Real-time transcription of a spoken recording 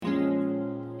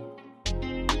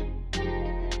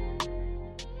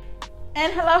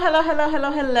And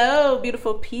hello,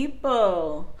 beautiful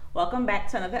people. Welcome back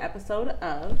to another episode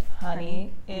of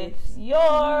Honey, it's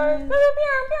yours.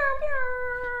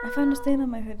 I found a stain on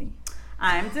my hoodie.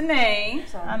 I'm Danae.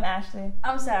 I'm Ashley.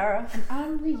 I'm Sarah. And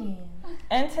I'm Rianne.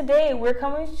 And today we're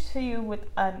coming to you with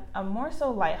a more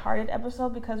so lighthearted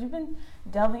episode because we've been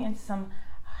delving into some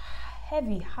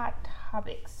heavy, hot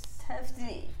topics.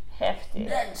 Hefty.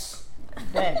 Dense.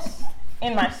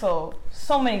 In my soul.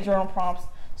 So many journal prompts,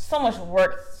 so much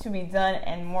work to be done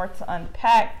and more to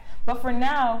unpack. But for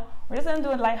now, we're just going to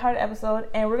do a lighthearted episode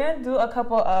and we're going to do a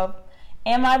couple of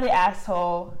Am I the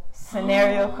Asshole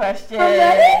scenario questions.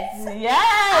 Yes!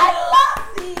 I love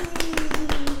these!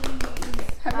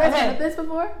 Have you guys heard of this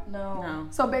before? No.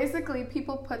 So basically,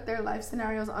 people put their life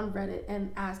scenarios on Reddit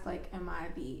and ask, like, am I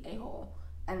the a-hole?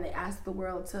 And they ask the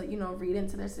world to, read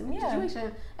into their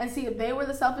situation and see if they were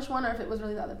the selfish one or if it was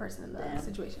really the other person in the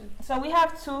situation. So we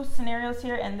have two scenarios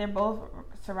here, and they're both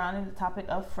surrounding the topic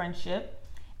of friendship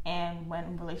and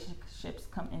when relationships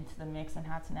come into the mix and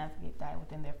how to navigate that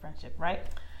within their friendship, right?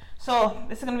 So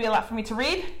this is going to be a lot for me to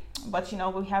read, but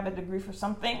we have a degree for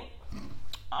something.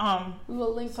 We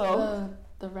will link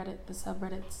the Reddit, the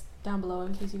subreddits down below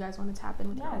in case you guys want to tap in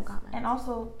with your own comments. And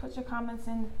also put your comments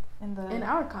in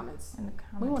our comments. In the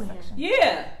we comment section.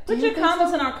 Yeah. Put your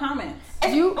comments in our comments.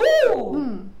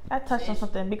 I touched on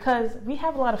something because we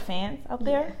have a lot of fans out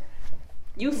there.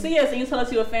 You see us and you tell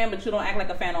us you're a fan, but you don't act like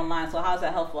a fan online. So how is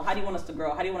that helpful? How do you want us to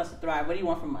grow? How do you want us to thrive? What do you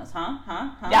want from us? Huh?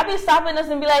 Y'all be stopping us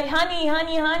and be like,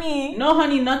 honey. No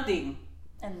honey, nothing.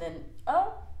 And then,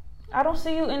 I don't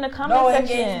see you in the comment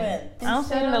section. Engagement. I don't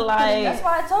see you in the like. That's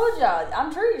why I told y'all.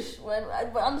 I'm Trish. When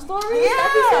on the story, yeah.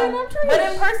 I be saying I'm Trish. But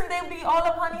in person, they be all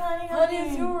up, honey. Honey,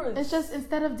 it's yours. It's just,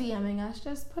 instead of DMing us,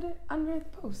 just put it under the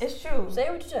post. It's true. Say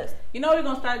what you just. You know what we're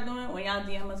going to start doing? When y'all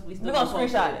DM us, we're going to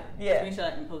screenshot it. Yeah.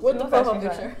 Screenshot it and post With it. the profile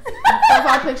picture.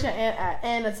 Profile picture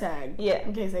and a tag. Yeah.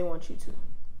 In case they want you to.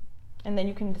 And then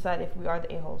you can decide if we are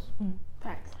the a-holes.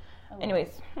 Facts. Anyways.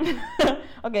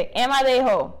 Okay. Am I the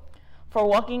a-hole for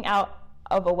walking out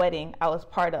of a wedding I was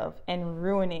part of and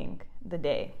ruining the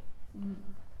day?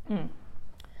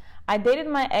 I dated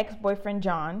my ex-boyfriend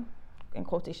John, in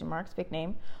quotation marks, fake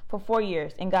name, for 4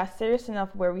 years and got serious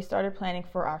enough where we started planning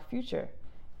for our future.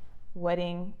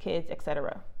 Wedding, kids,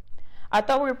 etc. I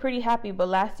thought we were pretty happy, but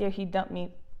last year he dumped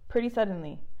me pretty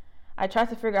suddenly. I tried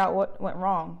to figure out what went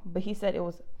wrong, but he said it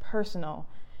was personal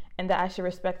and that I should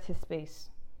respect his space.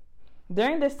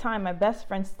 During this time, my best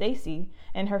friend Stacy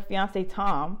and her fiance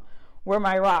Tom were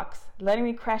my rocks, letting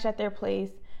me crash at their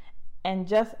place and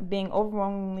just being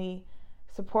overwhelmingly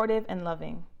supportive and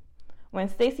loving. When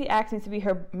Stacy asked me to be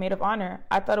her maid of honor,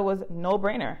 I thought it was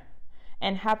no-brainer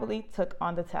and happily took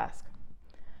on the task.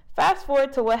 Fast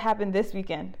forward to what happened this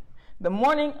weekend, the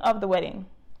morning of the wedding.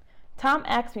 Tom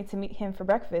asked me to meet him for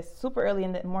breakfast super early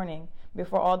in the morning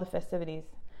before all the festivities.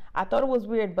 I thought it was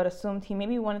weird, but assumed he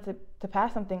maybe wanted to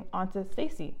pass something on to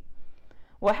Stacy.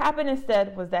 What happened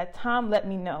instead was that Tom let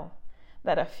me know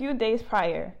that a few days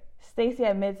prior, Stacy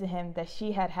admitted to him that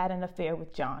she had had an affair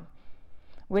with John,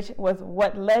 which was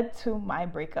what led to my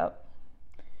breakup.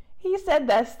 He said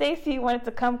that Stacy wanted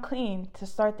to come clean to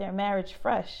start their marriage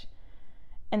fresh,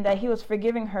 and that he was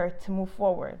forgiving her to move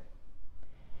forward.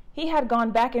 He had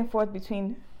gone back and forth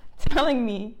between telling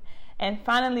me and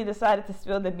finally decided to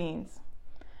spill the beans.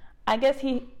 I guess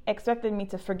he expected me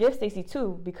to forgive Stacy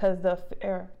too because the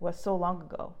affair was so long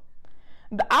ago.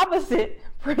 The opposite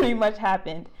pretty much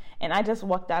happened, and I just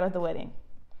walked out of the wedding.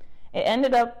 It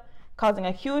ended up causing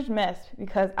a huge mess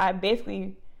because I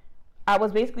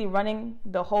was basically running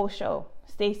the whole show.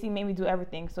 Stacy made me do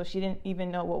everything, so she didn't even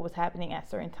know what was happening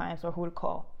at certain times or who to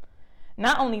call.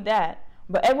 Not only that,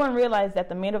 but everyone realized that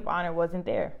the maid of honor wasn't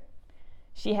there.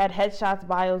 She had headshots,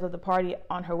 bios of the party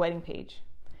on her wedding page.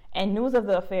 And news of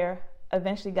the affair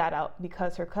eventually got out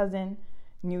because her cousin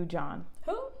knew John.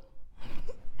 Who?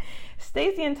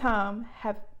 Stacy and Tom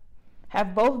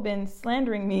have both been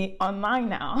slandering me online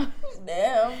now.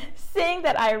 Damn. Saying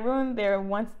that I ruined their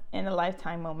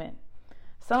once-in-a-lifetime moment.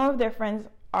 Some of their friends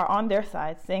are on their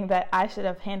side, saying that I should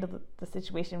have handled the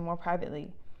situation more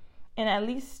privately and at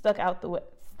least stuck out through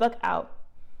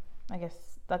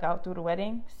the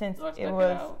wedding since it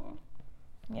was...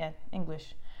 Yeah,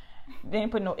 English. They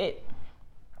didn't put no it.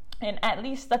 And at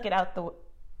least stuck it out the wedding.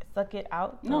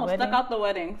 Stuck out the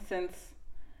wedding since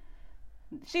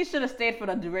she should have stayed for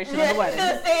the duration of the wedding. She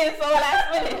should have stayed so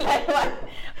last minute. Like, what?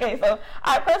 Okay, so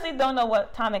I personally don't know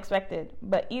what Tom expected,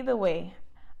 but either way,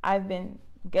 I've been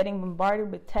getting bombarded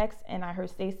with texts, and I heard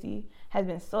Stacy has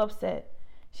been so upset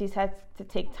she's had to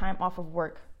take time off of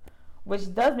work,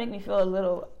 which does make me feel a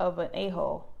little of an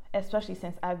a-hole, especially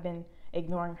since I've been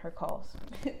ignoring her calls.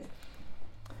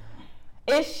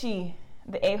 Is she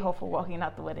the a-hole for walking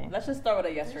out the wedding? Let's just start with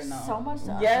a yes or no. So much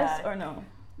to Yes unpack. or no?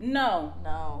 No.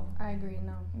 No. I agree.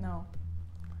 No. No.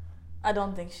 I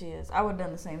don't think she is. I would have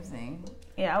done the same thing.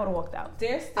 Yeah, I would have walked out.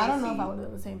 Dear Stacey. I don't know if I would have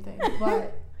done the same thing,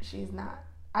 but she's not.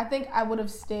 I think I would have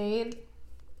stayed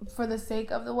for the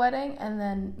sake of the wedding and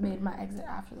then made my exit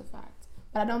after the fact.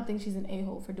 But I don't think she's an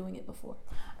a-hole for doing it before.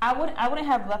 I wouldn't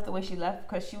have left the way she left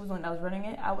because she was the one that was running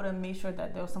it. I would have made sure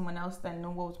that there was someone else that knew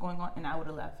what was going on, and I would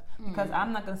have left because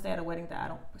I'm not gonna stay at a wedding that I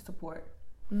don't support.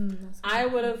 I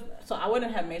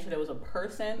wouldn't have made sure there was a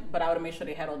person, but I would have made sure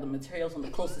they had all the materials on the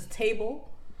closest table.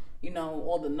 You know,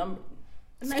 all the numbers.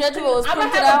 Schedule is I would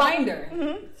printed have out. a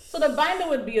binder. So the binder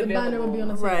would be available. The binder would be on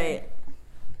the table. Right.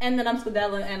 And then I'm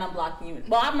skedaddling and I'm blocking you.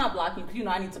 Well, I'm not blocking because, you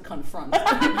know, I need to confront.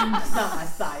 It's not my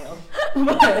style.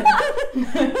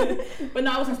 But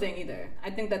no, I wasn't staying either.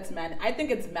 I think that's mad. I think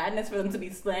it's madness for them to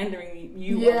be slandering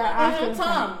you. Yeah, after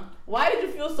Tom, why did you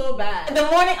feel so bad? The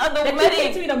morning of the They wedding.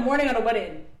 came to me the morning of the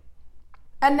wedding.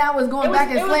 And that was going back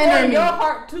and it was slandering in me. your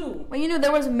heart too. Well, you know,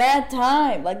 there was mad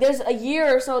time. Like, there's a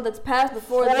year or so that's passed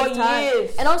before 4 this time.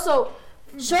 years. And also,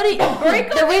 Shorty,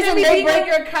 Break the up reason and be they beating on broke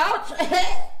your couch.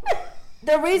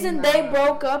 the reason they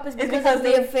broke up is because of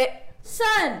the affair.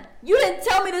 Son, you didn't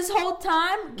tell me this whole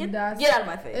time. Get out of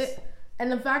my face.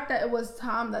 And the fact that it was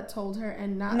Tom that told her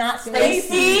and not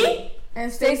Stacey. And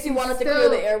Stacey wanted to clear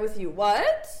the air with you.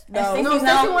 What? No. Stacey No, Stacey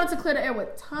now- wanted to clear the air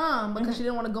with Tom because she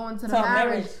didn't want to go into the So marriage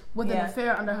marriage. with an Yeah.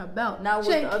 affair under her belt. Not She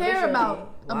with didn't the other care shorty. about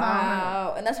her.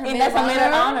 Wow. And that's her And maid that's of a maid of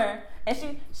honor? honor. And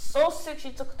she's so sick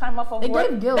she took time off of It work.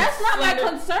 gave guilt. That's not my It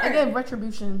concern. gave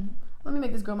retribution. Let me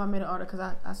make this girl my maid of honor because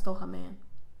I stole her man.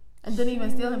 And didn't even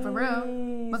steal him for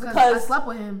real because I slept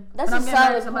with him. That's but a I'm getting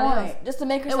married to solid somebody point. else. Just to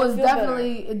make It herself was feel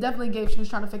definitely gave she was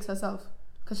trying to fix herself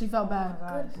because she felt bad.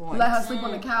 Good point. Let her sleep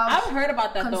on the couch. I've heard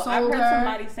about that though. I've Consoled heard her.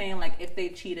 somebody saying like if they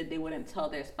cheated, they wouldn't tell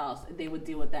their spouse. They would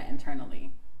deal with that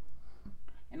internally.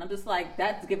 And I'm just like,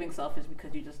 that's giving selfish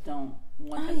because you just don't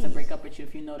want them to break up with you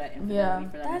if you know that infidelity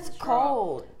for them. That's is strong.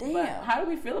 cold. Damn. But how do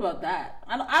we feel about that?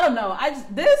 I don't know.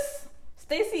 This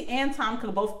Stacey and Tom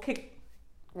could both kick.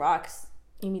 Rocks.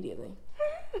 Immediately.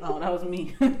 Oh, that was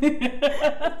me.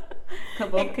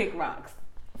 Could both kick rocks.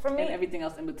 For me, And everything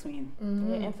else in between.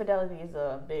 yeah, infidelity is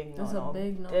a big no. It's a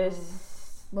big no-no.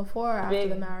 This Before or after Big-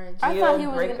 the marriage. I thought he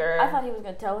was breaker.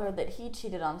 gonna tell her that he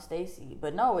cheated on Stacey,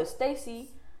 but no, it's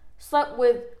Stacey slept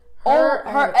with Her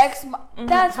her ex. ex.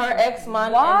 That's her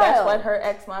ex-man, wild. and that's why her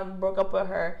ex-man broke up with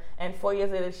her. And 4 years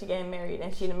later, she getting married,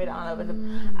 and she done made an honor of it.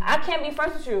 I can't be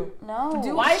friends with you. No.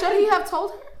 Dude, Why should did he have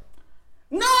told her?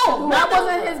 No! That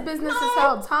wasn't his business to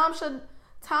tell. Tom.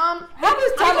 How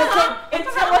does Tom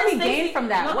It's Tom what he gained from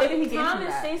that? No, What did he gain Tom from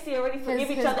and that? Stacey already forgive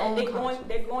each his other, and own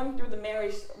they're going through the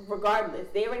marriage regardless.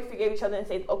 They already forgave each other and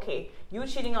said, okay, you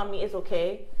cheating on me is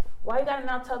okay. Why you gotta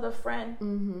now tell the friend?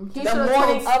 He The should have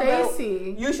morning told of the-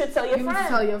 Stacey. You should tell your You need to friend.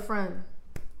 tell your friend.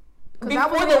 Because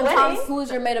Before that the wasn't wedding? Tom's,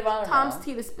 Who's your maid of honor? Tom's now?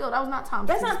 tea to spill. That was not Tom's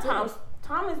That's tea to not spill. Tom's.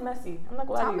 Tom is messy. I'm not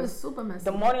gonna lie Tom to you. is super messy.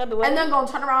 The morning of the wedding. And then gonna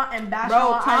turn around and bash Bro,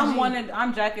 on Tom IG. wanted.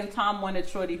 I'm jacking. Tom wanted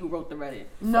Shorty who wrote the Reddit.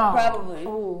 No. Probably.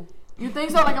 Ooh. You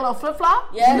think so? Like a little flip flop?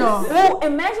 Yes. No. Oh,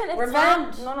 imagine if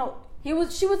Revenge. Tom. No.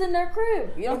 She was in their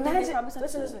crib. You don't think they Imagine. probably said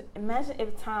Listen, that? listen. Imagine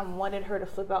if Tom wanted her to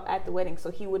flip out at the wedding, so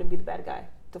he wouldn't be the bad guy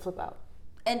to flip out.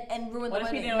 And ruin What the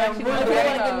if he wedding. didn't like she ruin was the married?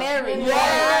 wedding, get married.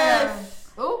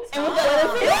 Yes. Oops. And with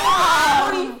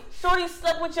the Shorty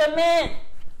slept with your man.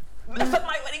 Mess up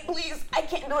my wedding, please. I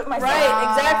can't do it myself.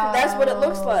 Right, exactly. That's what it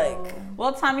looks like.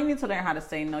 Well, Tom, you need to learn how to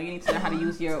say no. You need to learn how to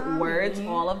use your words,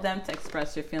 all of them, to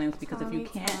express your feelings. Because if you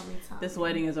can't, this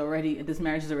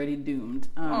marriage is already doomed.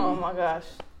 Oh my gosh.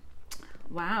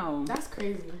 Wow. That's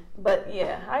crazy. But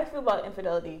yeah, how do you feel about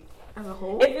infidelity? As a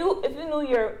whole? If you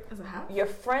knew As a house? your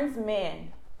friend's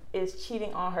man is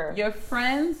cheating on her. Your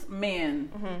friend's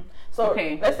man. So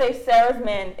Okay. let's say Sarah's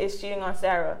man is cheating on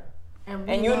Sarah,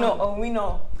 and you know, we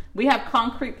know. We have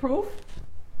concrete proof.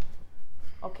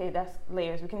 Okay, that's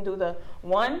layers. We can do the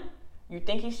 1, you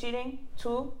think he's cheating.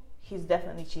 2, he's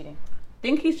definitely cheating.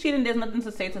 Think he's cheating. There's nothing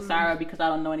to say to Sarah because I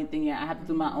don't know anything yet. I have to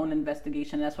do my own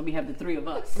investigation. That's why we have the 3 of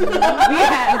us.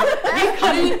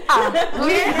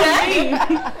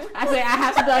 I say I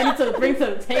have something I need to bring to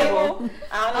the table.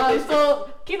 I don't know. So,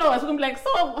 you know, it's gonna be like, so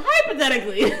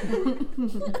hypothetically,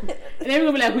 and then we're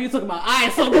gonna be like, who you talking about?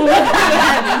 Alright, so cool.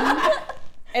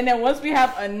 And then once we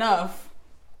have enough,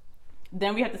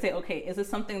 then we have to say, okay, is this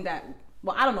something that?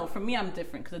 Well, I don't know. For me, I'm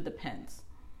different because it depends.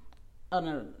 Oh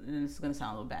no, this is gonna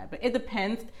sound a little bad, but it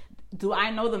depends. Do I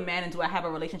know the man and do I have a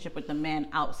relationship with the man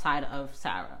outside of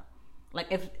Sarah? Like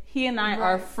if he and I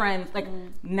are friends, like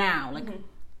now, like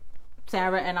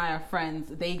Sarah and I are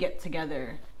friends, they get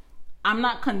together, I'm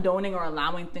not condoning or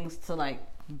allowing things to like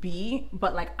be,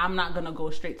 but like I'm not gonna go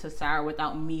straight to Sarah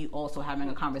without me also having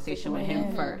a conversation with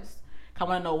him first. I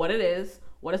want to know what it is,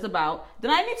 what it's about.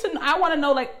 Then I want to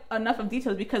know like enough of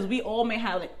details, because we all may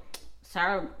have like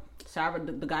Sarah,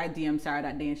 the guy DM'd Sarah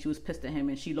that day and she was pissed at him,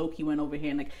 and she low-key went over here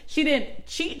and like she didn't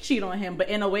cheat on him, but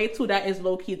in a way too that is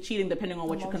low-key cheating depending on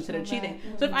what you consider cheating.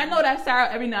 So if I know that Sarah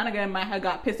every now and again might have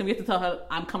got pissed and we have to tell her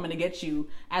I'm coming to get you,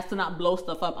 as to not blow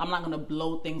stuff up, I'm not going to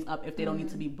blow things up if they don't need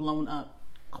to be blown up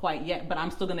quite yet, but I'm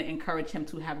still going to encourage him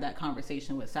to have that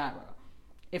conversation with Sarah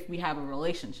if we have a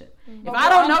relationship. If I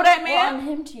don't know that man, I'm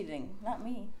him cheating, not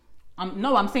me.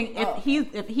 No, I'm saying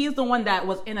if he's the one that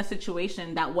was in a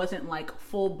situation that wasn't like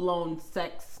full blown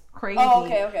sex crazy,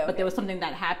 but there was something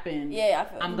that happened.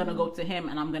 I'm gonna go to him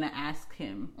and I'm gonna ask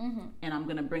him, and I'm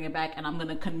gonna bring it back and I'm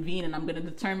gonna convene and I'm gonna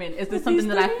determine, is this something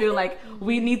that I feel like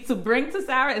we need to bring to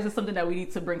Sarah? Is this something that we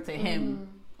need to bring to him?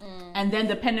 And then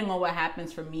depending on what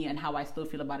happens for me and how I still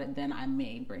feel about it, then I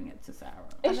may bring it to Sarah.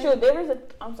 It's true. There's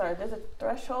a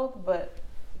threshold, but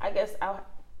I guess our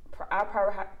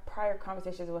prior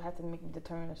conversations will have to make me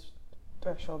determine a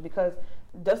threshold, because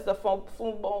just the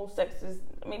full-blown sex is,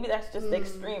 maybe that's just the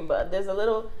extreme, but there's a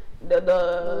little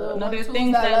there's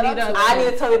things that lead up. I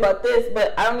need to tell you about this,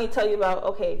 but I don't need to tell you about,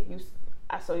 okay,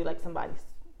 I saw you like somebody's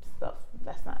stuff.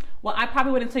 That's not. Well, I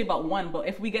probably wouldn't tell you about one, but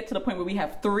if we get to the point where we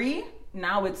have 3,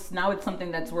 now it's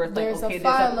something that's worth like, there's okay, a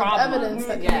file there's a problem. of evidence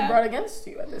that can be brought against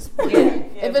you at this point.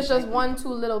 If it's just 1, 2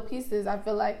 little pieces, I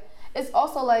feel like it's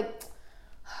also like,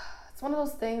 it's one of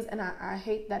those things, and I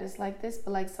hate that it's like this,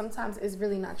 but like sometimes it's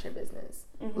really not your business.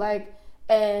 Like,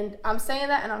 and I'm saying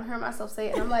that and I'm hearing myself say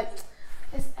it and I'm like,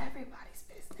 it's everybody's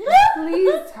business.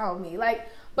 Please tell me. Like,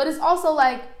 but it's also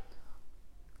like,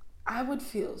 I would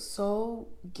feel so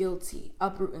guilty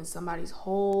uprooting somebody's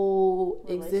whole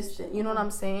existence. You know what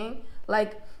I'm saying?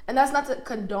 Like, and that's not to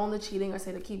condone the cheating or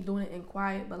say to keep doing it in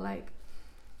quiet, but like,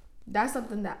 that's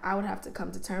something that I would have to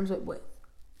come to terms with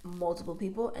multiple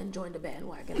people and join the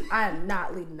bandwagon. I am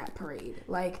not leading that parade.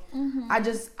 Like,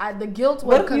 the guilt.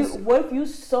 What if you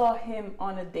saw him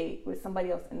on a date with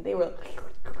somebody else and they were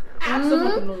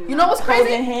absolutely? You know what's crazy?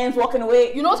 Holding hands, walking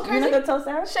away. You know what's crazy? You're not gonna tell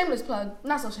Sarah? Shameless plug.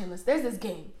 Not so shameless. There's this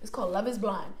game. It's called Love Is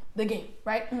Blind. The game,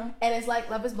 right? And it's like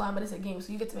Love Is Blind, but it's a game,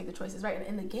 so you get to make the choices, right? And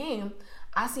in the game,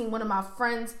 I seen one of my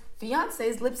friend's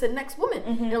fiance's lips in next woman,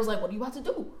 and it was like, "What are you about to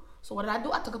do?" So what did I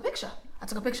do? I took a picture. I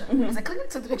was like, click,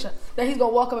 took the picture. Then he's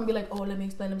gonna walk up and be like, "Oh, let me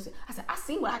explain. Let me see." I said, "I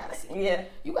seen what I gotta see. Yeah,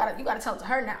 you gotta tell it to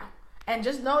her now, and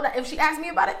just know that if she asks me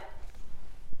about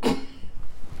it,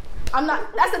 I'm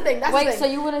not. That's the thing. Wait, so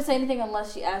you wouldn't say anything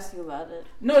unless she asks you about it?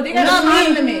 No, they got a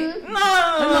time limit.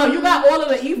 No, you got all of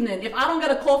the evening. If I don't get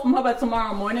a call from her by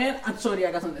tomorrow morning, I'm sure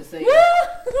I got something to say.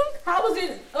 How was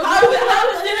it? How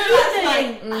was dinner last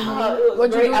night?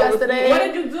 What did you do yesterday? What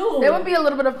did you do? There would be a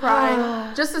little bit of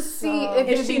pride just to see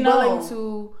if she'd be willing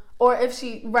to, or if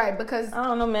she because I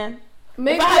don't know, man.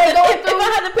 Maybe if I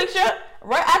had the picture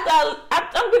right after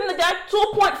I'm giving the guy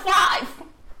 2.5.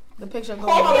 The picture goes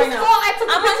right now. I took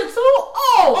a picture too.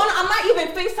 I might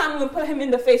even FaceTime and put him in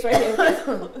the face right here.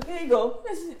 Here you go.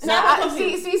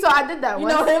 See, so I did that. You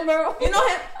know him, bro. You know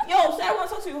him. Yo, Sarah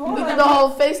wants to talk to you. We did the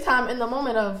whole FaceTime in the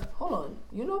moment of, hold on,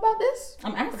 you know about this?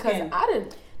 I'm asking. Because I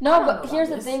didn't. No, but here's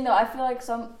the thing, though. I feel like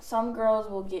some girls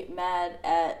will get mad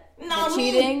at the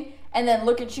cheating and then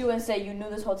look at you and say, "You knew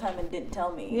this whole time and didn't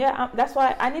tell me." Yeah, that's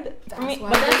why I need. But that's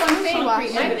what I'm saying. My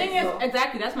thing is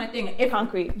exactly that's my thing. If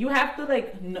concrete, you have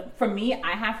to for me,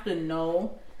 I have to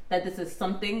know that this is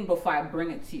something before I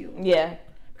bring it to you. Yeah.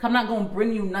 I'm not gonna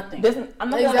bring you nothing. I'm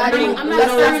not I'm not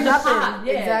stirring the pot.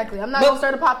 Yeah. Exactly. I'm not gonna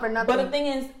stir the pot for nothing. But the thing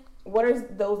is, what are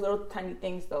those little tiny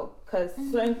things though? Because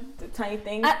certain tiny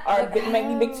things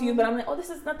might be big to you, but I'm like, oh, this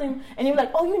is nothing, and you're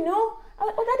like, oh, you know. I'm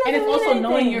like, oh, that doesn't and it's mean also anything.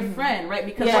 knowing your friend, right?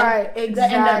 Because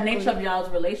exactly. And the nature of y'all's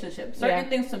relationship. Certain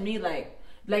things to me,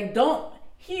 like don't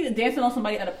he dancing on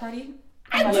somebody at a party?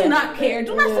 I do not care.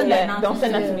 Do not send that nonsense. Don't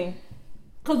send that to me.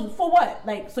 Cause for what?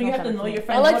 Like, so you have to know your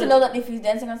friend. I like to know that if he's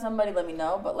dancing on somebody, let me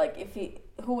know. But like,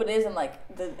 who it is, and like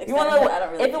the extent you want to know? I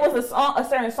don't really. If it was a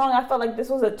certain song, I felt like this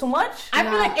was too much. I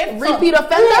feel like if repeat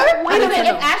offender. Wait a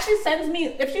minute. If Ashley sends me,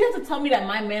 if she has to tell me that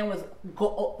my man was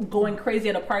going crazy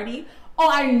at a party,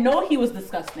 I know he was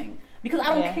disgusting because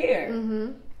I don't care.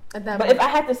 But if I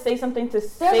had to say something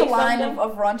there's a line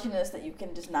of raunchiness that you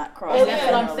can just not cross. That's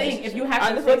what I'm saying. If you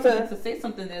have to say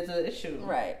something, there's an issue.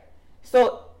 Right.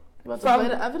 So. You want to play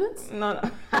the evidence? No.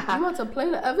 You want to play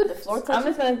the evidence? Floor touching? I'm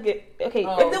just going to get... Okay,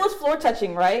 if there was floor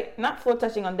touching, right? Not floor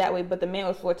touching on that way, but the man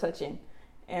was floor touching.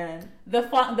 and the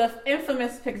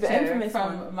infamous picture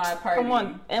from one. my party. Come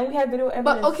on, and we have video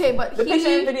evidence. But the picture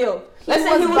and video. Let's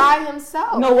say he was by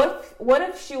himself. No, what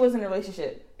if she was in a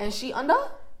relationship and she under?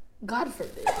 God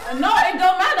forbid. No, it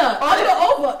don't matter.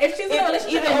 Over. If she's in a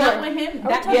relationship and not with him,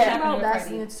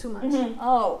 That's too much.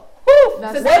 Oh.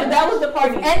 That was the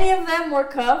party. If any of them were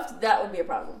cuffed, that would be a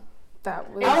problem. That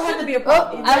would. It would have to be a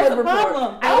problem. I would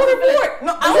report. I would report.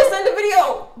 No, I would send the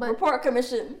video. Report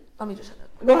commission. Let me just shut up.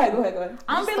 Go ahead.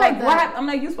 I'm be like, what happened? I'm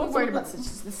like, you supposed to worried about this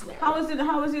scenario.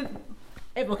 How was it?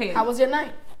 Okay. How was your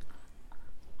night?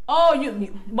 Oh,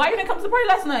 why you didn't come to the party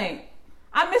last night?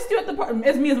 I missed you at the party.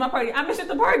 It's me, it's my party. I missed you at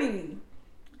the party.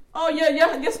 Oh,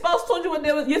 your spouse told you what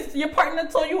there was. Your partner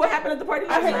told you what happened at the party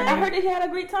last night. I heard that he had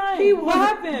a great time. What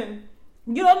happened?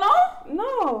 You don't know?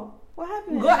 No. What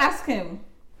happened? Go ask him.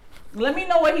 Let me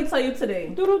know what he tell you today.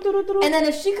 And then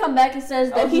if she come back and says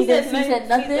that he said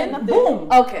nothing, boom.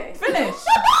 Okay. Finish.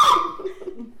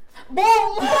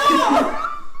 Boom.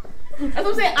 That's what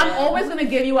I'm saying. I'm always going to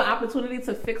give you an opportunity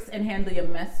to fix and handle your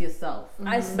mess yourself.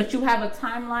 But you have a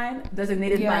timeline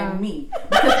designated by me.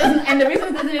 And the reason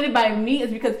it's designated by me is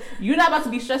because you're not about to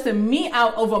be stressing me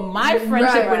out over my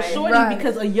friendship with Shorty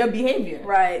because of your behavior.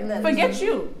 Right. Forget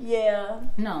you. Yeah.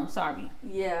 No, sorry.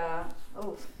 Yeah.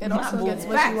 Oh, it also gets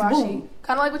wishy-washy.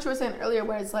 Kind of like what you were saying earlier,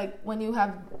 where it's like when you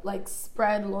have like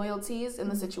spread loyalties in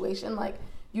the situation, like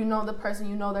you know the person,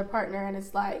 you know their partner, and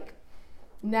it's like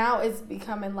now it's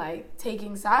becoming like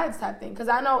taking sides type thing. Because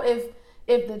I know if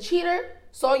the cheater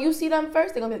saw you see them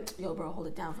first, they're gonna be like, yo, bro, hold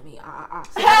it down for me.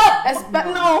 Help!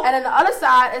 No. And then the other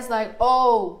side is like,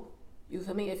 oh, you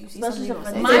feel me? If you see something, you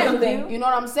say something. You know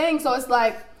what I'm saying? So it's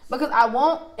like, because I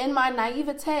won't, in my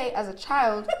naivete as a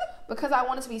child, because I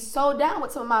wanted to be so down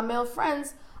with some of my male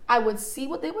friends, I would see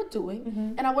what they were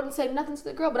doing and I wouldn't say nothing to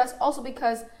the girl. But that's also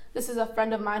because this is a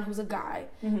friend of mine who's a guy.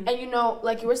 And you know,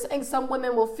 like you were saying, some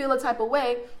women will feel a type of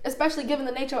way, especially given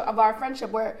the nature of our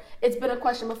friendship, where it's been a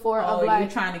question before of like,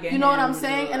 trying to get you know what I'm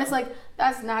saying? And it's like,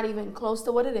 that's not even close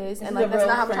to what it is. And like, that's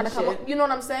not how I'm trying to come up. You know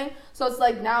what I'm saying? So it's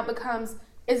like, now it becomes,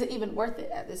 is it even worth it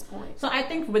at this point? So I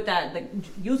think with that, like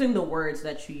using the words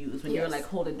that you use when you're like,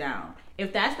 hold it down.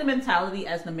 If that's the mentality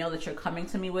as the male that you're coming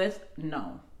to me with,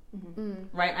 no.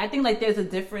 Right? I think like there's a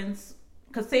difference.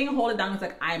 Because saying hold it down is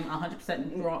like, I'm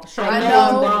 100% wrong. Sure, I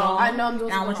know I'm doing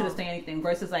something. I don't want you to say anything.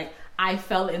 Versus like, I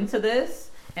fell into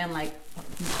this and like,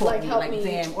 like help me,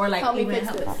 damn, or like help even me fix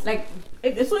help. this. Like,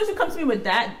 as soon as you come to me with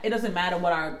that, it doesn't matter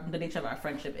what the nature of our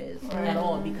friendship is at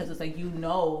all. Because it's like, you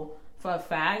know for a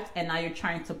fact, and now you're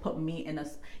trying to put me in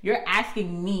you're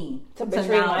asking me to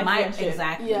betray now my friendship.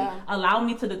 Exactly. Allow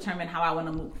me to determine how I want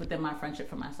to move within my friendship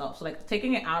for myself. So like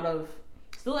taking it out of,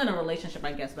 still in a relationship,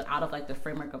 I guess, but out of like the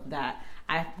framework of that.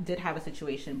 I did have a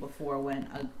situation before when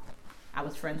I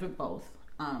was friends with both,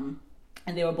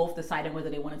 and they were both deciding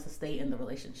whether they wanted to stay in the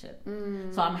relationship.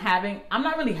 So I'm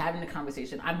not really having the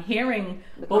conversation. I'm hearing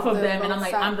both of them, and I'm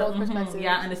like, I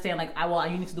understand. Like,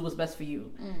 you need to do what's best for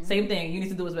you. Same thing, you need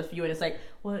to do what's best for you. And it's like,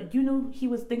 well, you know, he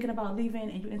was thinking about leaving,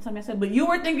 and you didn't tell me. I said, but you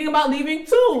were thinking about leaving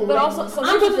too. But also, so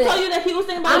I'm supposed to tell you that he was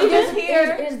thinking about leaving. I'm just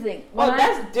here. Here's the thing.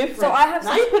 That's different. So I have.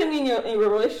 Now you're putting me in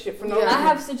your relationship for no reason. I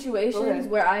have situations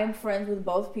where I am friends with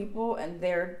both people, and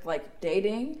they're like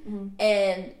dating,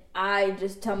 and I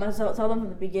just tell them from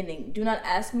the beginning, do not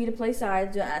ask me to play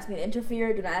sides, do not ask me to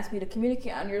interfere, do not ask me to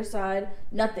communicate on your side,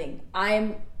 nothing.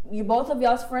 You both of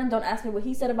y'all's friends, don't ask me what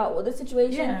he said about this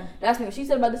situation, don't ask me what she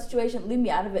said about this situation, leave me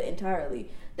out of it entirely.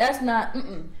 That's not,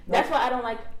 That's why I don't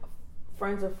like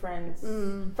friends of friends.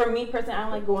 For me personally, I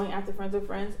don't like going after friends of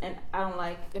friends, and I don't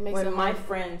like when my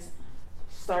friends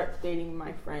start dating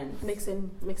my friends.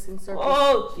 Mixing circles.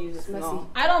 Oh, Jesus, no.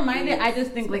 I don't mind it. I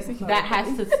just think like that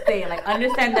has to stay. Like,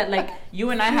 understand that like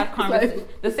you and I have conversations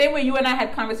the same way you and I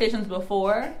had conversations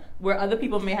before, where other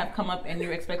people may have come up and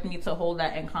you're expecting me to hold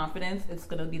that in confidence. It's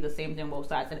gonna be the same thing on both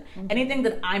sides. And anything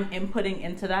that I'm inputting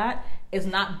into that is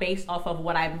not based off of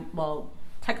what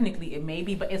technically it may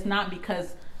be, but it's not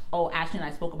because, oh, Ashley and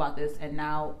I spoke about this, and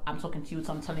now I'm talking to you,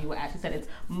 so I'm telling you what Ashley said. It's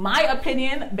my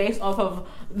opinion based off of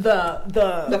the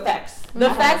facts. The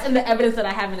facts and the evidence that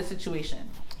I have in the situation.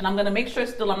 And I'm going to make sure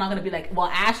still I'm not going to be like, well,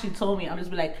 Ashley told me. I'm just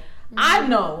be like, I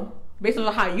know, based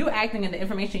on how you acting and the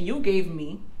information you gave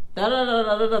me,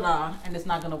 and it's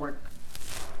not going to work.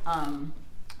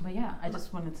 But yeah, I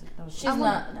just wanted to... She's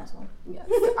not an asshole. Yes.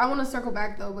 I want to circle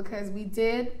back, though, because we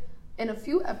did, in a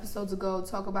few episodes ago,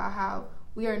 talk about how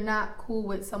we are not cool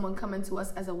with someone coming to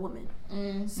us as a woman.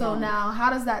 Now, how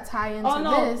does that tie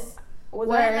into this?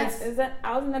 Is that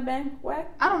I was in the band?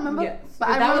 What? I don't remember. Yes. But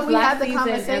I remember we had the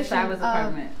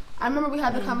conversation. I remember we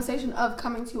had the conversation of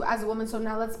coming to you as a woman. So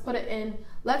now let's put it in.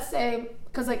 Let's say,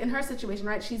 because like in her situation,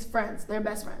 right? She's friends. They're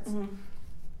best friends.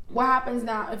 What happens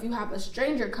now if you have a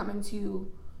stranger coming to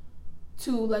you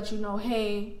to let you know,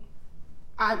 hey,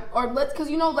 because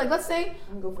you know, like let's say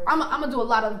I'm gonna do a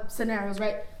lot of scenarios,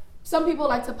 right? Some people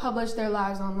like to publish their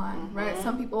lives online, right?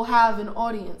 Some people have an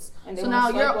audience. So now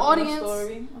your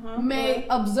audience may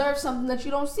observe something that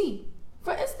you don't see.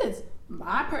 For instance,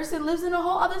 my person lives in a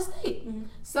whole other state.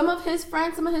 Some of his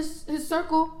friends, some of his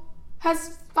circle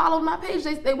has followed my page.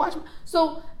 They watch me.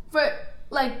 So for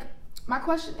like, my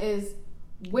question is,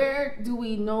 where do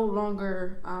we no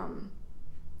longer, how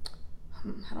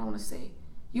do I want to say?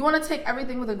 You want to take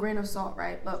everything with a grain of salt,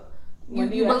 right? But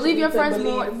you believe your friends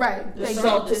more, right? The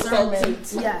salt is salty.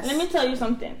 Yes. Let me tell you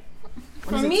something.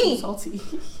 For me,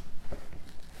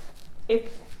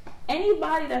 if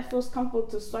anybody that feels comfortable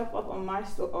to swipe up on my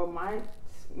story or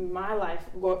my life,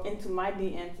 go into my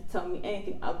DM to tell me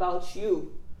anything about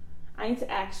you, I need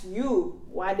to ask you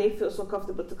why they feel so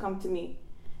comfortable to come to me.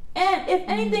 And if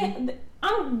anything,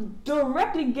 I'm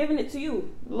directly giving it to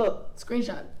you. Look,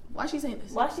 screenshot. Why is she saying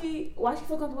this? Why she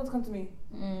feel comfortable to come to me?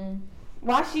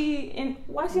 Why she in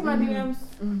my DMs?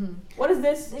 What is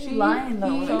this? She lying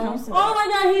though when it comes to oh my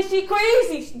God, she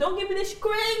crazy. Don't give me this, she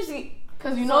crazy.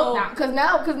 Because you know, because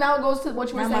now it goes to what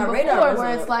you were saying before,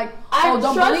 where it's like,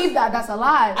 don't believe that. That's a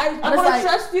lie. I want to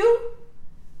trust you,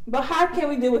 but how can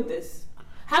we deal with this?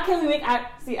 How can we make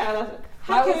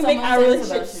how can we make our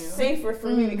relationship safer for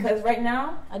me? Because right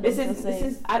now, this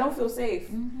is I don't feel safe.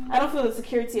 I don't feel the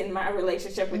security in my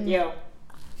relationship with you.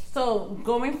 So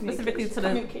going specifically to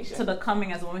the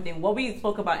coming as a woman thing, what we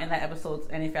spoke about in that episode,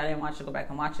 and if y'all didn't watch it, go back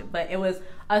and watch it. But it was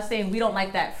us saying we don't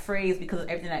like that phrase because of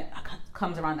everything that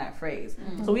comes around that phrase.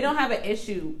 So we don't have an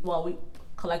issue. Well, we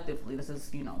collectively, this is,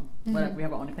 you know, whatever, we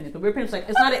have our own opinions, but we're pretty much like,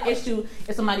 it's not an issue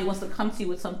if somebody wants to come to you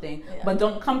with something, but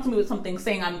don't come to me with something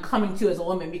saying I'm coming to you as a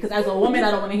woman, because as a woman I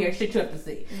don't want to hear shit you have to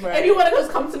say. If you want to just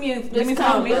come to me and let me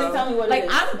tell me what like, it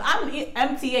is. I'm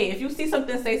MTA. If you see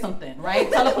something, say something,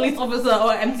 right? Tell a police officer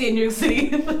or MTA in New York City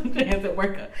transit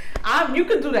worker. You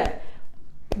could do that.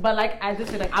 But like, I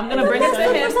just feel like I'm gonna bring it to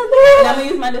him and I'm gonna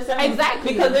use my discernment.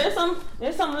 Exactly. Because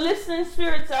there's some listening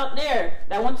spirits out there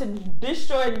that want to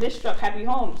destruct happy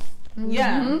homes.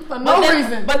 Yeah. For no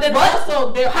reason. But then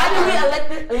also, how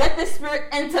do we let this spirit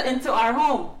enter into our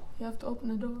home? You have to open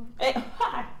the door.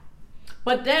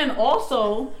 But then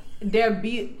also,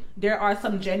 there are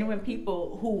some genuine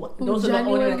people who those are the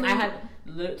only, like, I had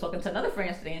talking to another friend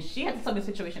yesterday, and she had to tell me a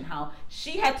situation how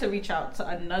she had to reach out to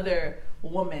another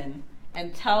woman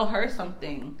and tell her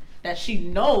something that she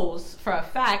knows for a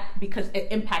fact because it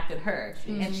impacted her,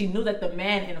 and she knew that the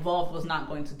man involved was not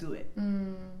going to do it,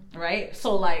 right?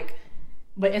 So like,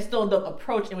 but it's still the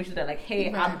approach in which you're like,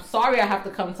 hey, I'm sorry I have to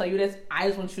come tell you this. I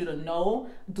just want you to know,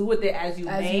 do with it as you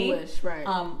may. You wish, right?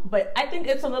 But I think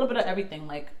it's a little bit of everything.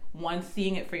 Like, one,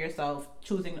 seeing it for yourself,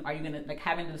 choosing, are you gonna, like,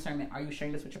 having the discernment, are you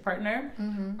sharing this with your partner?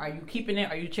 Are you keeping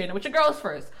it? Are you sharing it with your girls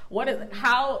first? What is,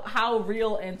 how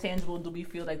real and tangible do we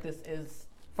feel like this is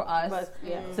for us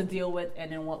to deal with,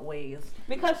 and in what ways?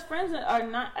 Because friends are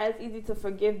not as easy to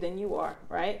forgive than you are,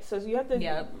 right? So you have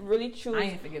to really choose. I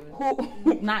ain't forgiving.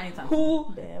 Who not anytime.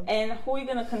 Who and who you're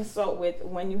gonna consult with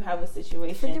when you have a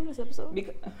situation. Forgiveness episode.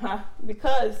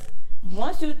 Because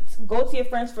once you go to your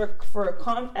friends for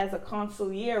as a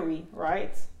consigliere,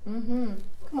 right? Come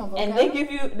on, and they give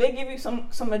you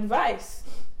some advice,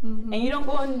 and you don't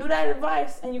go and do that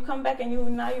advice, and you come back and you're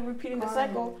repeating the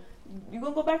cycle. You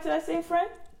gonna go back to that same friend?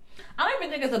 I don't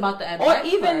even think it's about the advice. Or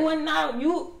even when now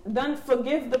you done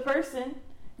forgive the person,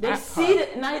 they see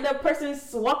that now the person is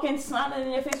walking, smiling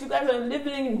in your face. You guys are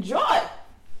living in joy,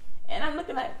 and I'm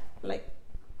looking at like.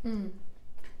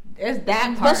 There's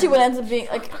that part. Especially when it ends up being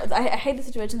like, I hate the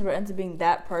situations where it ends up being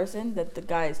that person that the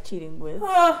guy is cheating with.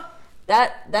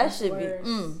 That should be.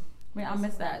 Wait, I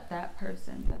missed that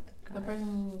person. The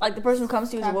person, like the person who comes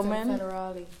to you as a woman,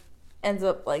 federally, ends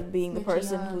up like being the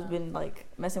person who's been like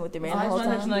messing with your man the whole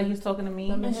time. Like he's talking to me.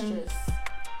 The mistress.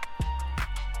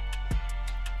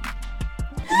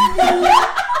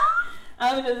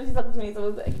 I was just, he's talking to me, so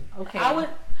it was like, okay. I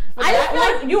just feel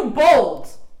like you bold.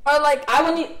 Or like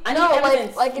I need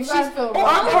evidence. Like if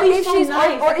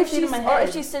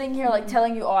if she's sitting here like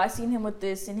telling you, oh, I seen him with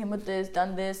this,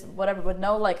 done this, whatever, but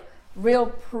no like real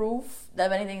proof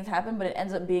that anything has happened, but it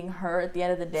ends up being her at the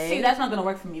end of the day. See, that's not gonna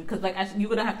work for me, because like you're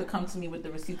gonna have to come to me with the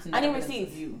receipts and the evidence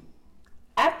of you.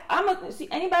 See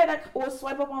anybody that will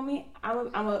swipe up on me,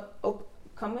 I'm a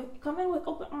come in with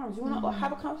open arms. You wanna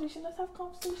have a conversation? Let's have a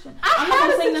conversation. I'm not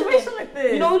gonna say nothing like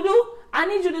this. You know what to do? I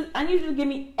need you to give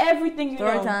me everything you know.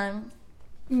 Story time.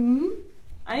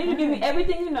 I need you to give me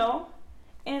everything you know,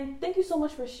 and thank you so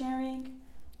much for sharing.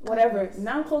 Whatever.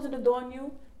 Now I'm closing the door on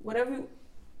you. Whatever.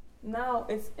 Now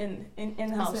it's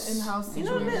in-house. It's an in-house You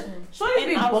know what it is? situation. Shorty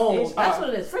be In-house bold. HR. That's what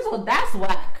it is. First of all, that's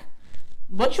whack.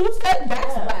 What you said,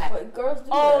 that's whack. But girls do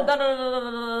Oh, that.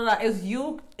 no. Is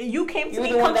you came to You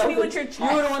me, the one come that to me was with your You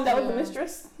chest. were the one that was the Yeah.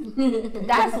 mistress.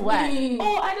 That's whack.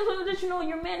 Oh, I just wanted to let you know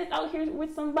your man is out here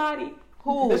with somebody.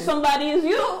 Who? The somebody is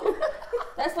you.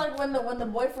 That's like when the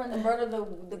boyfriends murder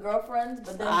the girlfriends,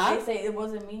 but then they say it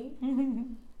wasn't me.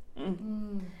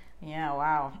 Yeah,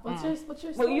 wow. What's your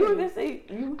story? Well, you were gonna say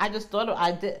you. I just thought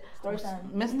I did. Story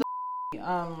time. Mr.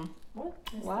 What?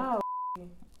 Wow.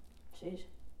 Sheesh.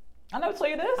 I never told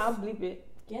you this. I'll bleep it.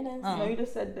 Guinness. No, you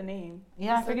just said the name.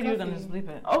 Yeah, I Mr. figured you were gonna Cuffy. just bleep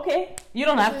it. Okay. You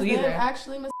don't have to His name either.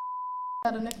 Actually, Mr.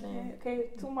 had a nickname. Okay.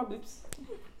 2 more bleeps.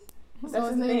 So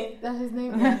his name. That's his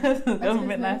name. Government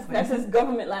name. last name. That's his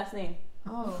government last name.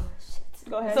 Oh.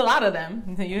 Go ahead. It's a lot of them.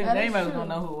 That is Anybody's true.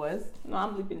 gonna know who it was. No,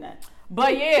 I'm bleeping that.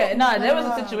 But yeah, no, there was a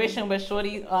Wow. situation where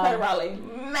Shorty, Federale.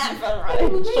 Matt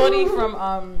Federale. Shorty from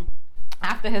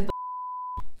after his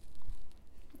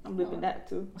I'm bleeping that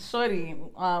too. Shorty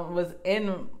was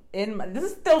in this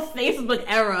is still Facebook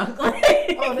era.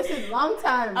 Oh, this is long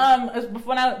time. It's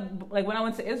before when I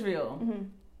went to Israel. Mm-hmm.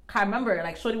 I remember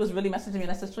like Shorty was really messaging me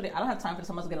and I said, Shorty, I don't have time for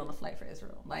someone to get on a flight for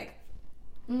Israel. Like,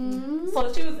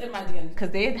 so she was in my DM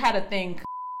because they had a thing.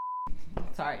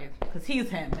 Sorry, because he's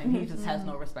him and he just has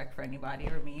no respect for anybody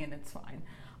or me, and it's fine.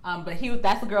 But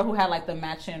that's the girl who had like the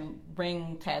matching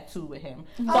ring tattoo with him.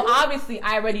 So obviously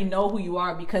I already know who you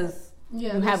are because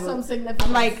Yeah, you there's have some significance.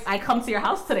 I'm like, I come to your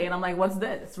house today and I'm like, what's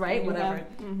this? Right? Whatever.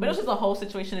 Mm-hmm. But it was just a whole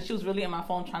situation and she was really in my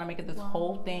phone trying to make it this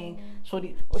whole thing.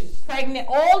 She's pregnant.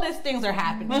 All these things are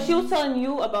happening. When she was telling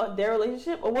you about their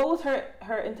relationship, or what was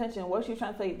her intention? What was she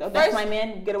trying to say? That's First- my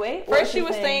man, get away? Or First, she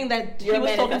was saying that he your was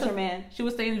man talking is to your man. She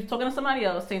was saying he was talking to somebody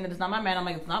else, saying that it's not my man. I'm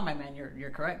like, it's not my man. You're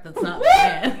correct. That's not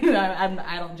my man.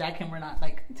 I don't jack him. We're not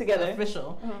like Together.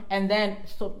 official. Mhm. And then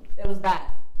so it was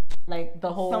that. Like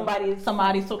the whole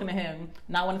Somebody's talking to him,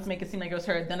 not wanting to make it seem like it was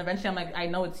her. Then eventually I'm like, I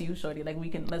know it's you, Shorty. Like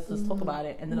let's just talk about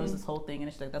it. And then there was this whole thing,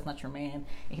 and she's like, that's not your man, and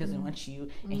he doesn't want you,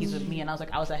 and he's with me. And I was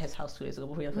like, I was at his house 2 days ago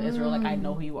before he left for Israel. Like I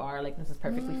know who you are. Like this is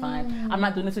perfectly fine. I'm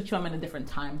not doing this with you. I'm in a different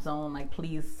time zone. Like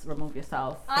please remove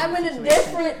yourself. from I'm the in a situation.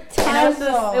 different And time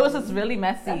zone. it was just really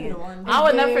messy. That'd be the one. I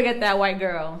would never Babe. forget that white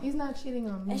girl. He's not cheating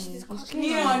on me. And she's He's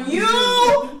cheating on you.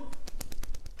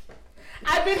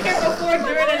 I've been here before,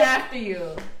 during, and after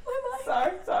you.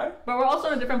 Sorry. But we're also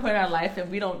in a different point in our life, and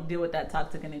we don't deal with that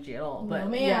toxic energy at all. But No,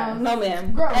 ma'am. yeah, No,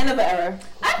 ma'am. Girl. End of the era.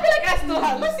 I feel like I still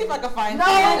have. Let's see if I can find. No.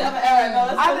 something. End of the era. No,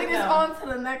 let's I put think it it's down. on to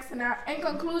the next scenario. In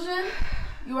conclusion,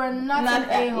 you are not Not an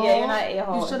a-hole. yeah, you're not an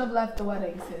a-hole. You should have left the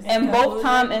wedding, sis. And both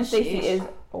Tom and Stacey is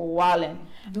wildin'.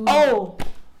 Dude, Oh,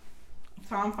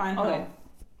 Tom find okay. her.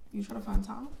 you should have found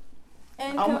Tom.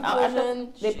 In I thought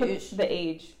conclusion, they put sheesh. the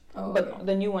age, Oh, but okay.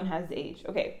 the new one has the age.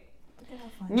 Okay.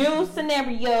 New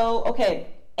scenario. Okay.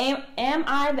 Am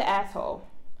I the asshole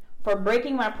for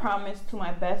breaking my promise to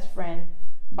my best friend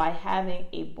by having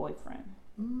a boyfriend?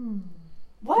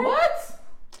 What?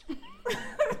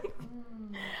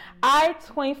 I,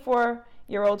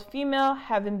 24-year-old female,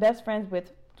 have been best friends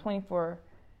with 24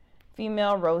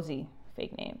 female Rosie,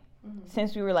 fake name,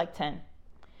 since we were like 10.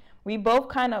 We are both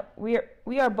kind of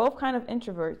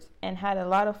introverts and had a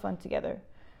lot of fun together.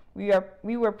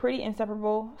 We were pretty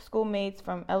inseparable schoolmates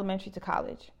from elementary to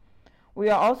college. We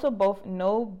are also both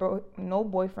no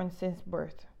boyfriend since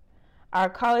birth. Our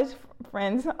college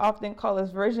friends often call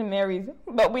us Virgin Marys,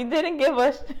 but we didn't give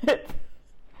a shit.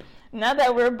 Now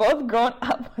that we're both grown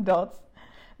up adults,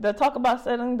 the talk about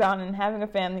settling down and having a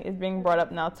family is being brought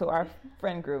up now to our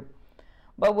friend group.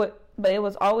 But it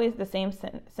was always the same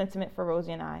sentiment for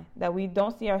Rosie and I, that we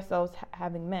don't see ourselves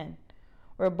having men.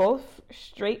 We're both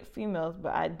straight females,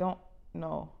 but I don't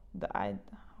know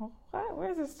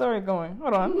where's this story going?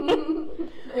 Hold on.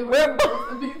 They were We're supposed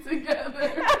to be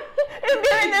together. It's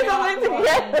giving this something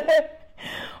together.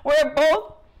 We're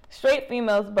both straight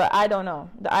females, but I don't know.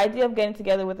 The idea of getting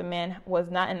together with a man was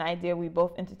not an idea we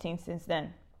both entertained since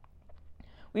then.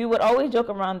 We would always joke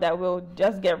around that we'll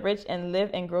just get rich and live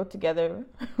and grow together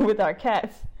with our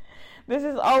cats. This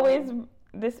is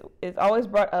always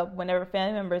brought up whenever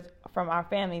family members from our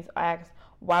families ask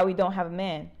why we don't have a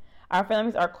man. Our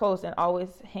families are close and always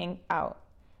hang out.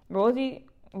 Rosie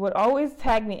would always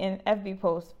tag me in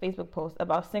Facebook posts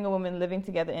about single women living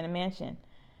together in a mansion.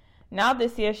 Now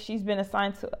this year, she's been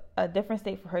assigned to a different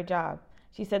state for her job.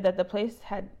 She said that the place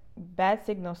had bad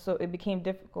signal, so it became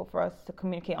difficult for us to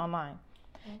communicate online.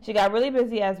 She got really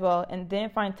busy as well and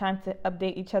didn't find time to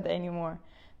update each other anymore.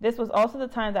 This was also the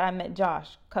time that I met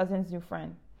Josh, cousin's new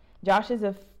friend. Josh is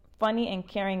a funny and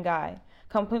caring guy,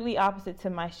 completely opposite to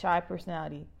my shy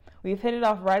personality. We've hit it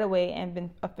off right away and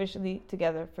been officially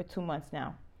together for 2 months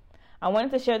now. I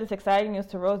wanted to share this exciting news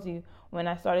to Rosie when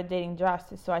I started dating Josh,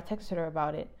 so I texted her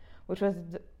about it, which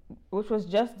was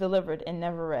just delivered and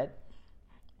never read.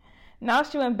 Now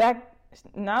she went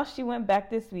back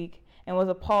this week and was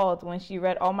appalled when she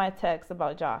read all my texts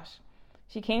about Josh.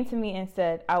 She came to me and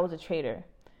said I was a traitor.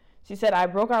 She said I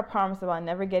broke our promise about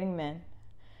never getting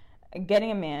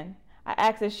a man. I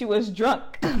asked if she was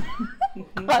drunk.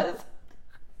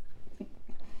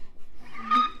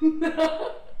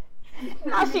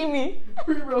 Now she me.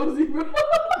 Rosie, bro.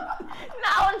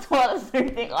 Now I'm toilet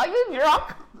searching. Are you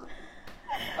drunk?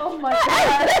 Oh my god.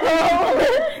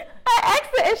 I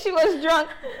asked her if she was drunk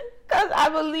because I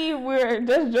believe we were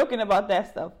just joking about that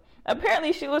stuff.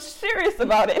 Apparently she was serious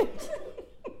about it.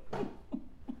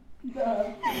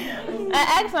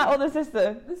 I asked my older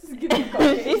sister. This is getting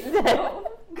She said,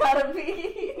 gotta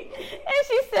be. and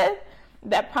she said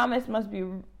that promises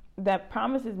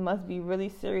must be really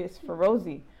serious for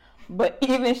Rosie. But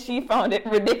even she found it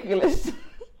ridiculous.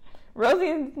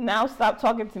 Rosie now stopped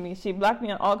talking to me. She blocked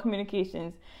me on all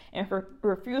communications and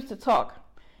refused to talk.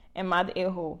 Am I the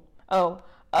a-hole? Oh,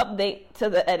 update to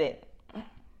the edit.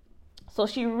 So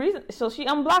she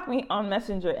unblocked me on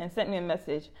Messenger and sent me a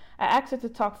message. I asked her to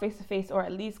talk face to face or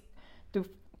at least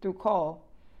through call,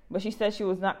 but she said she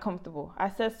was not comfortable. I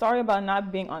said sorry about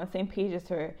not being on the same page as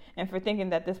her and for thinking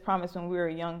that this promise when we were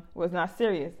young was not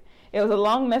serious. It was a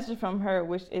long message from her,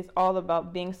 which is all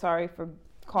about being sorry for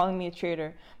calling me a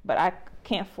traitor, but I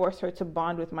can't force her to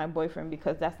bond with my boyfriend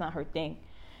because that's not her thing,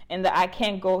 and that I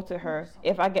can't go to her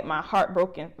if I get my heart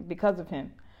broken because of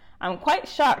him. I'm quite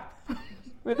shocked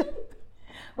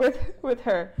with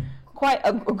her quite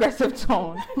aggressive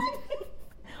tone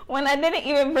when I didn't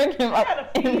even bring him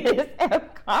up in this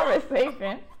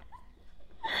conversation.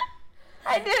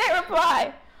 I didn't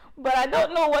reply, but I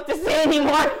don't know what to say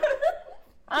anymore.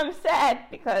 I'm sad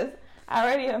because I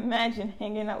already imagined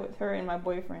hanging out with her and my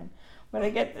boyfriend, but I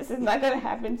guess this is not gonna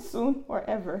happen soon or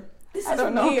ever. This I is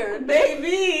don't know. weird.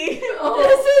 Baby.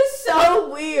 This is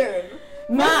so weird.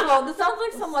 Nah. First of all, this sounds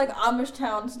like some Amish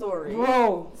town story.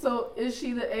 Bro. So is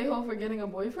she the a-hole for getting a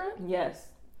boyfriend? Yes.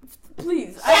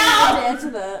 Please, I need to answer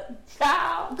that.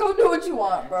 Ciao. Go do what you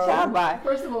want, bro. Ciao, bye.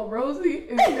 First of all, Rosie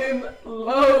is in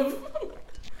love.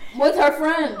 With her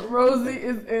friend. Rosie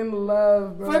is in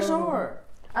love, bro. For sure.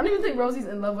 I don't even think Rosie's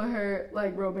in love with her,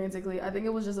 like, romantically. I think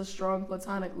it was just a strong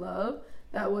platonic love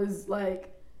that was, like,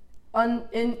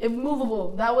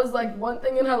 immovable. That was, like, one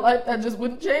thing in her life that just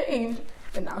wouldn't change.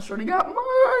 And now Shorty got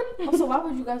mine. Also, why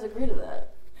would you guys agree to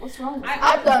that? What's wrong with that?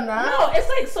 I've done that. No, it's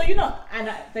like, so, you know, and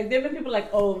like, there have been people like,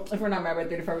 oh, if we're not married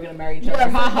by 35, we're going to marry each other. Yeah,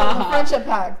 Ha, ha, ha. friendship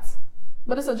pact.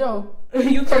 But it's a joke.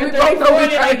 You So turn we both know 34 we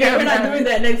and you're trying like, to get we're not married. doing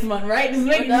that next month, right? Just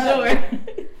making not. sure.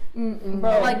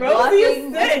 Bro, Like, Rosie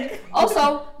is blocking. sick.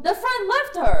 Also, the friend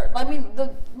left her. I mean,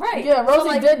 right. Yeah, Rosie So,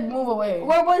 like, did move away.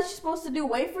 What was she supposed to do?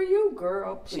 Wait for you?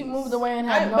 Girl, please. She moved away and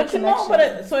had no But you connection.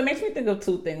 know, so it makes me think of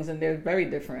two things, and they're very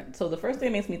different. So the first thing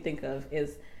it makes me think of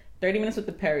is 30 Minutes with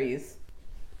the Perrys.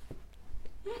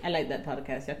 I like that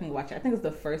podcast. Y'all can watch it. I think it's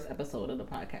the first episode of the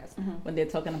podcast when they're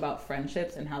talking about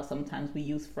friendships and how sometimes we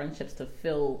use friendships to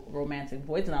fill romantic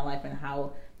voids in our life, and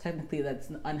how technically that's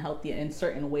unhealthy in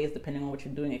certain ways. Depending on what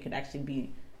you're doing, it could actually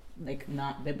be like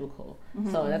not biblical.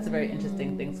 So that's a very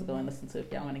interesting thing to go and listen to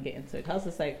if y'all want to get into it. Cause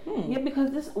it's like, Yeah,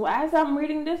 because as I'm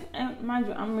reading this, and mind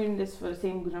you, I'm reading this for the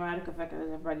same dramatic effect as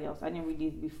everybody else. I didn't read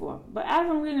these before. But as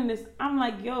I'm reading this, I'm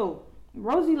like, yo,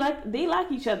 Rosie, they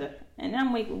like each other. And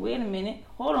I'm like, wait a minute,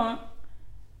 hold on.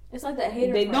 It's like that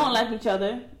hater. They friend. don't like each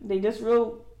other. They just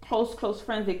real close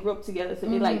friends. They grew up together, so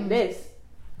they like this.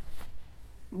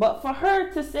 But for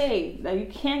her to say that you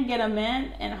can't get a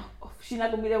man and she's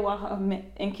not gonna be there while her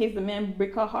man, in case the man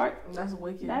break her heart, That's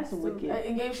wicked. That's wicked.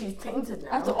 In game, she's tainted now.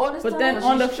 After all this but time, then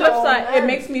on the she's flip showing side, that. it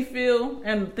makes me feel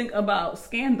and think about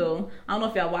Scandal. I don't know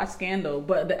if y'all watch Scandal,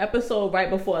 but the episode right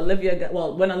before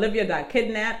when Olivia got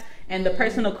kidnapped, and the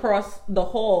person across the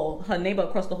hall, her neighbor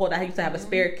across the hall that used to have a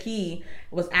spare key,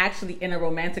 was actually in a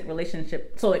romantic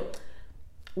relationship. So like,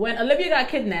 when Olivia got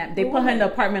kidnapped, they put her in the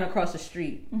apartment across the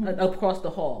street, across the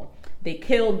hall. They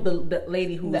killed the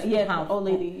lady who was the old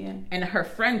lady, yeah. And her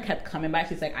friend kept coming back.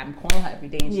 She's like, I'm calling her every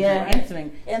day, and she's not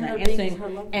answering. She's And not her being answering. her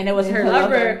lover. And it was her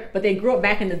lover, but they grew up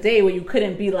back in the day where you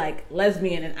couldn't be like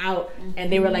lesbian and out,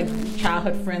 and they were like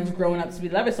childhood friends growing up to be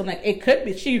lovers. So I'm like, it could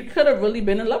be, she could have really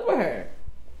been in love with her.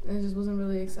 And it just wasn't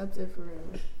really accepted for real.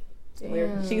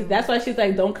 Damn. That's why she's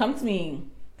like, don't come to me,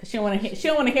 because she don't want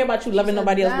to hear about you loving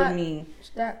nobody else but me.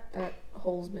 That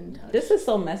hole's been touched. This is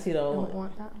so messy I don't though.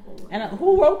 want that hole. And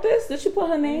who wrote this? Did she put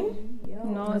her name?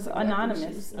 No, it's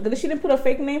anonymous. She didn't put a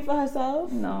fake name for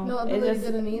herself? No, No, I it's really just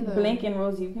didn't either. Blink and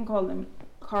Rosie. You can call them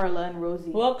Carla and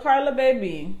Rosie. Well, Carla,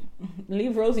 baby,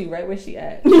 leave Rosie right where she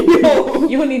at.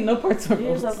 You don't need no parts of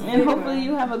Rosie. And hopefully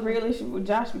you have a great relationship with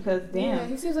Josh because Yeah, damn.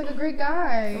 he seems like a great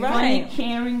guy. Right. Funny,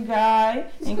 caring guy,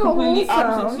 and So completely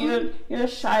wholesome. opposite. You're a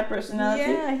shy personality.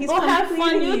 Yeah, he's Go have fun.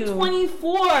 completely You're you.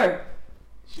 24.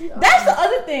 That's the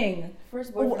other thing.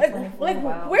 First Like,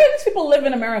 boyfriend. where do these people live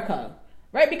in America?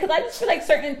 Right? Because I just feel like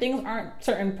certain things aren't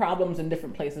certain problems in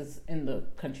different places in the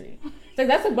country. It's like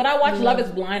that's like, when I watch Love Is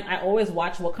Blind, I always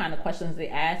watch what kind of questions they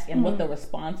ask and what the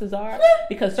responses are.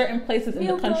 Because certain places in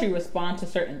the country respond to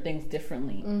certain things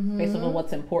differently based on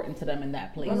what's important to them in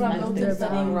that place. What And I about just Milton think so.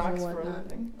 studying values rocks and for a whatnot.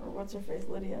 living? Or what's her face,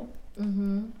 Lydia?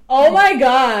 Oh my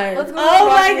god! Let's go Oh to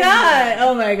my Rocky. god!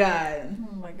 Oh my god!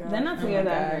 Oh my god. They're not together.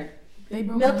 I God. heard. They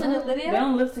broke Milton up. and They Lydia?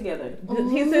 don't live together.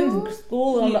 He's in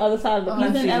school on the other side of the Oh, He's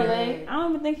country. in LA. I don't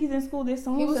even think he's in school. There's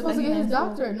someone He was said supposed to that get he's his in school.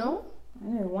 doctorate, no?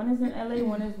 Yeah, one is in LA,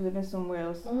 one is living somewhere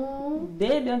else. Mm.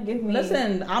 They don't give me.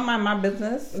 Listen, I mind my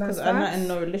business because That's I'm not facts. in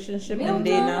no relationship Milton. and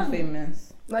they not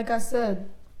famous. Like I said,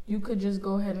 you could just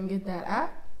go ahead and get that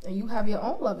app and you have your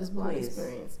own Love Is Blind Please.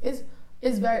 experience.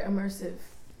 It's very immersive.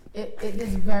 It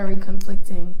is very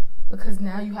conflicting because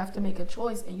now you have to make a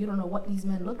choice and you don't know what these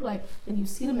men look like. Then you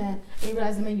see the man and you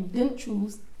realize the man you didn't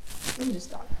choose. Let me just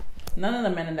stop. None of the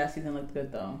men in that season looked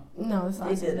good though. No, it's not.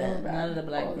 They did that. None of the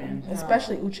black men.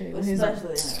 Especially Uche. with his-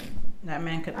 Especially him. That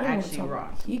man could I don't know what actually you're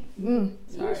talking rock.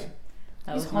 about. Sorry.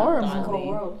 That He's was not horrible. godly. Whole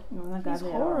world. No, not He's godly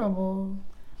at all. horrible.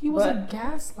 He was But- a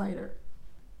gaslighter.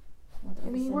 I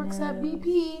mean, he works at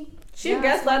BP. She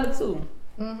gaslighted too.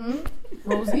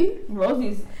 Rosie?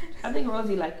 Rosie's. I think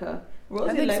Rosie like her. I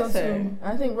Rosie think so likes her. too.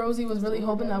 I think Rosie was really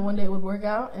hoping that one day it would work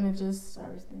out, and it just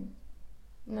Cyrus thing.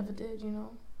 never did, you know?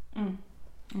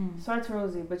 Sorry to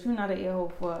Rosie, but you're not an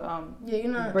a-hole for Yeah,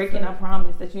 you're not. breaking a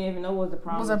promise that you didn't even know was a It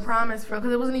promise. was a promise for,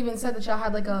 because it wasn't even said that y'all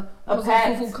had like a A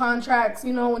pact. full contracts,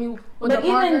 you know, when you with But the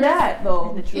even markers. that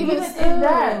though, Even even still.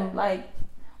 that, like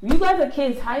you guys are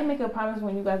kids. How you make a promise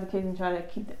when you guys are kids and try to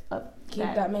keep it up? Keep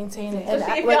that maintained and Especially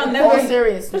act if like y'all it's never- all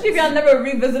serious. Especially if y'all never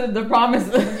revisited the promise.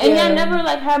 And Yeah. y'all never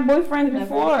like had boyfriends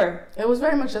before. It was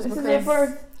very much just This is their because.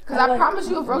 first. Because I promise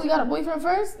you, if Rosie got a boyfriend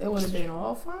first, it would have been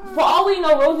all fine. For all we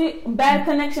know, Rosie bad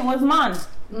connection was mine.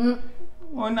 Mm.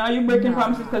 Well, now you're breaking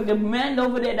promises because the man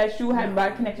over there that you had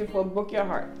bad connection for broke your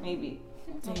heart, maybe.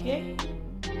 Okay.